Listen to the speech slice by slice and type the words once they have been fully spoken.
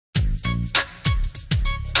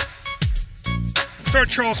Folks, our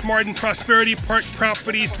Charles Martin Prosperity Park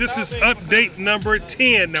Properties. This is update number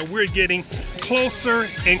 10. Now we're getting closer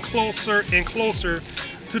and closer and closer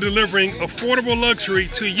to delivering affordable luxury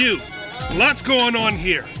to you. Lots going on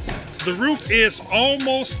here. The roof is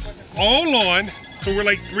almost all on, so we're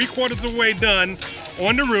like 3/4 of the way done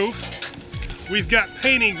on the roof. We've got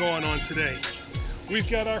painting going on today. We've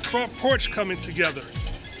got our front porch coming together.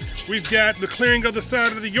 We've got the clearing of the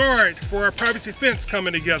side of the yard for our privacy fence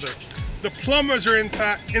coming together. The plumbers are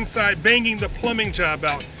inside banging the plumbing job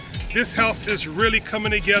out. This house is really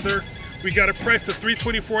coming together. We got a price of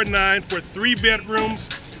 $324,900 for 3 bedrooms,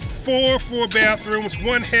 4 full bathrooms,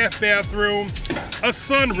 1 half bathroom, a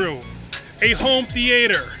sunroom, a home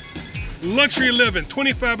theater, luxury living,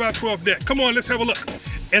 25 by 12 deck. Come on, let's have a look.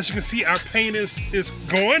 As you can see, our paint is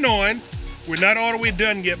going on. We're not all the way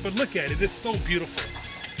done yet, but look at it. It's so beautiful.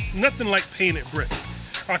 It's nothing like painted brick.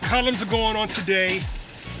 Our columns are going on today.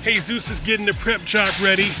 Jesus is getting the prep job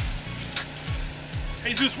ready.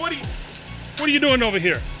 Jesus, what are you doing over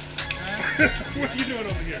here? What are you doing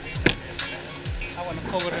over here? I want to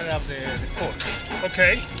cover it up the porch.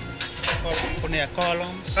 Okay. For near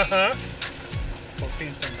columns. For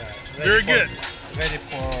painting that. Very good. Ready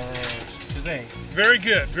for today. Very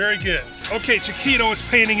good, very good. Okay, Chiquito is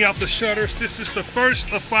painting out the shutters. This is the first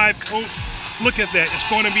of 5 coats. Look at that. It's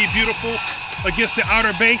going to be beautiful. Against the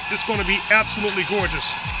outer banks, it's going to be absolutely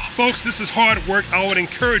gorgeous. Folks, this is hard work. I would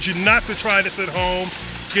encourage you not to try this at home.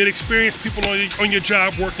 Get experienced people on your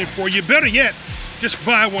job working for you. Better yet, just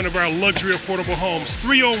buy one of our luxury affordable homes.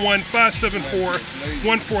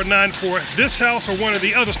 301-574-1494. This house or one of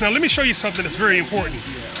the others. Now let me show you something that's very important.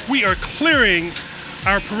 We are clearing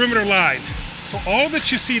our perimeter line. So all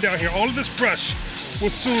that you see down here, all of this brush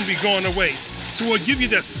will soon be going away. So we'll give you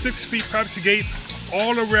that 6 feet privacy gate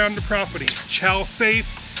all around the property. Child safe,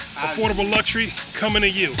 affordable luxury coming to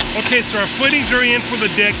you. Okay, so our footings are in for the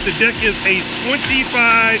deck. The deck is a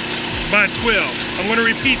 25 by 12. I'm going to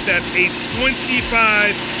repeat that, a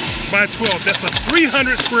 25 by 12. That's a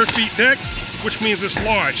 300 square feet deck, which means it's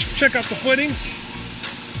large. Check out the footings.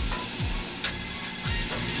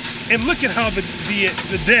 And look at how the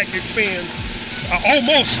deck expands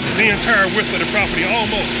almost the entire width of the property,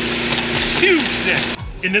 almost. Huge deck.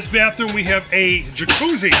 In this bathroom, we have a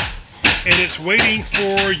jacuzzi, and it's waiting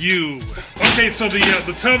for you. Okay, so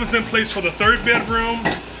the tub is in place for the 3rd bedroom.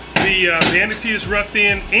 The vanity is roughed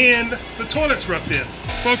in, and the toilet's roughed in.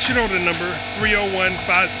 Folks, you know the number,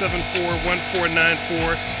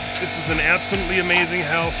 301-574-1494. This is an absolutely amazing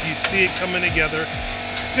house. You see it coming together.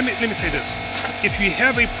 Let me say this. If you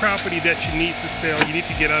have a property that you need to sell, you need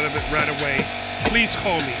to get out of it right away, please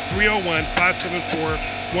call me,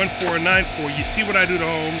 301-574-1494. You see what I do to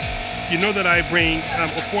homes. You know that I bring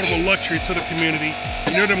affordable luxury to the community.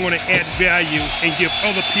 You know that I'm going to add value and give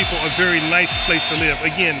other people a very nice place to live.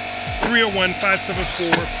 Again,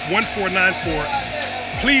 301-574-1494.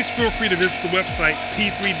 Please feel free to visit the website,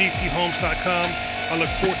 p3dchomes.com. I look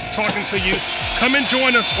forward to talking to you. Come and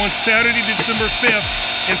join us on Saturday, December 5th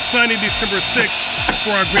and Sunday, December 6th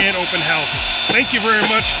for our grand open houses. Thank you very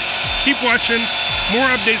much. Keep watching. More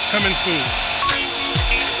updates coming soon.